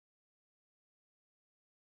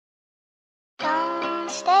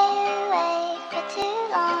stay awake for too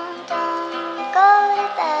long. Don't go to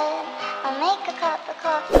bed, I'll make a cup of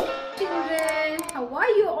coffee. Children, how are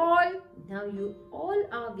you all? Now you all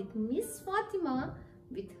are with Miss Fatima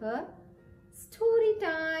with her story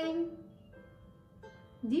time.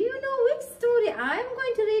 Do you know which story I am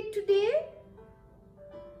going to read today?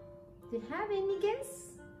 Do you have any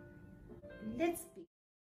guess? Let's begin.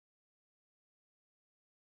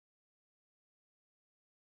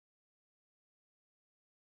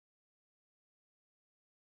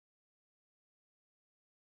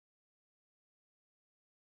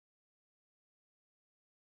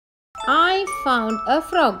 I found a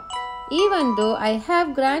frog. Even though I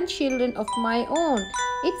have grandchildren of my own,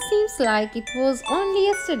 it seems like it was only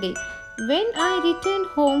yesterday when I returned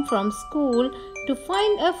home from school to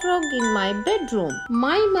find a frog in my bedroom.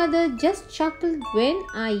 My mother just chuckled when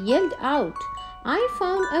I yelled out, "I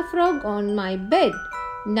found a frog on my bed."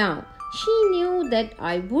 Now, she knew that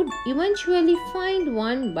I would eventually find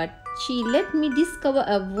one, but she let me discover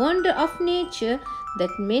a wonder of nature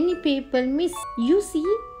that many people miss. You see,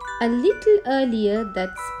 a little earlier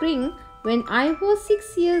that spring, when I was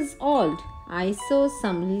 6 years old, I saw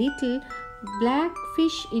some little black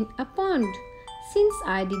fish in a pond. Since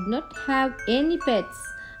I did not have any pets,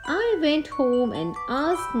 I went home and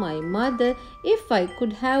asked my mother if I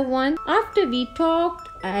could have one. After we talked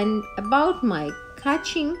about my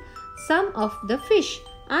catching some of the fish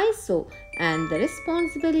I saw and the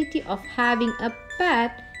responsibility of having a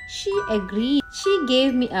pet, she agreed. She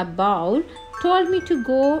gave me a bowl, told me to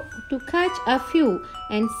go to catch a few,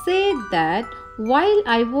 and said that while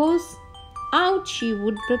I was out she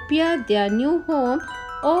would prepare their new home.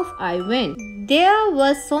 Off I went. There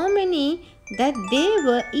were so many that they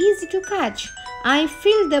were easy to catch. I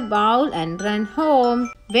filled the bowl and ran home.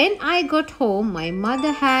 When I got home, my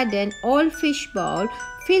mother had an old fish bowl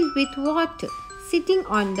filled with water sitting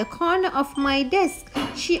on the corner of my desk.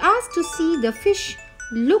 She asked to see the fish,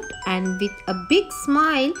 looked, and with a big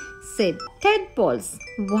smile said, "Tadpoles,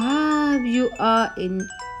 wow, you are in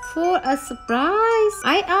for a surprise."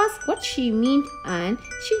 I asked what she meant, and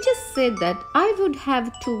she just said that I would have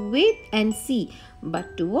to wait and see,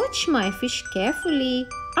 but to watch my fish carefully.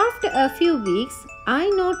 After a few weeks, I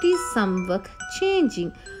noticed some work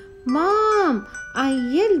changing. "Mom," I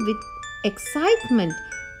yelled with excitement,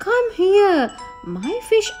 "come here, my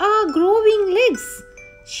fish are growing legs."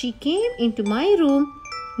 She came into my room,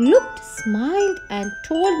 looked, smiled, and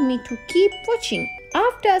told me to keep watching.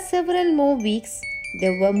 After several more weeks,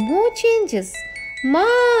 there were more changes.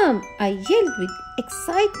 "Mom," I yelled with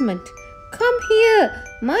excitement, "come here,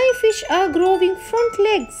 my fish are growing front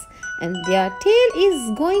legs and their tail is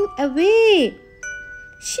going away."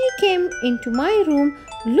 She came into my room,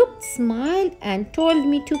 looked, smiled, and told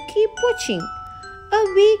me to keep watching. A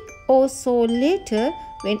week or so later,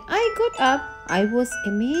 when I got up, I was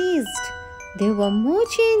amazed. There were more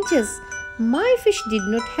changes. My fish did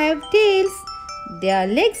not have tails. Their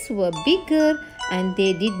legs were bigger and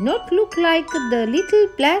they did not look like the little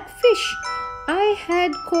black fish I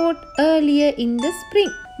had caught earlier in the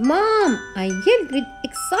spring. "Mom," I yelled with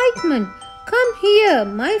excitement, "come here,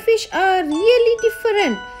 my fish are really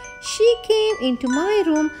different." She came into my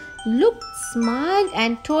room, looked, smiled,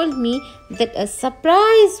 and told me that a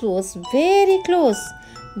surprise was very close.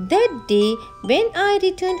 That day, when I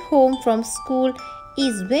returned home from school,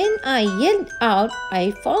 is when I yelled out, "I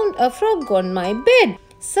found a frog on my bed."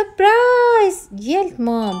 "Surprise!" yelled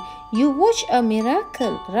Mom. "You watched a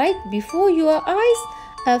miracle. Right before your eyes,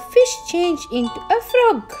 a fish changed into a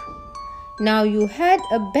frog. Now you had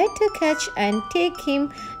a better catch and take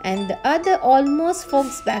him and the other almost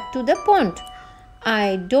frogs back to the pond.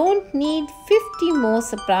 I don't need 50 more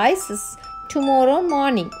surprises tomorrow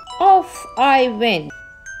morning." Off I went.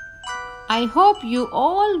 I hope you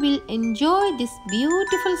all will enjoy this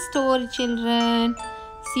beautiful story, children.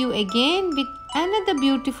 See you again with another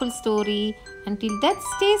beautiful story. Until that,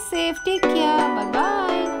 stay safe. Take care.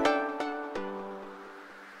 Bye-bye.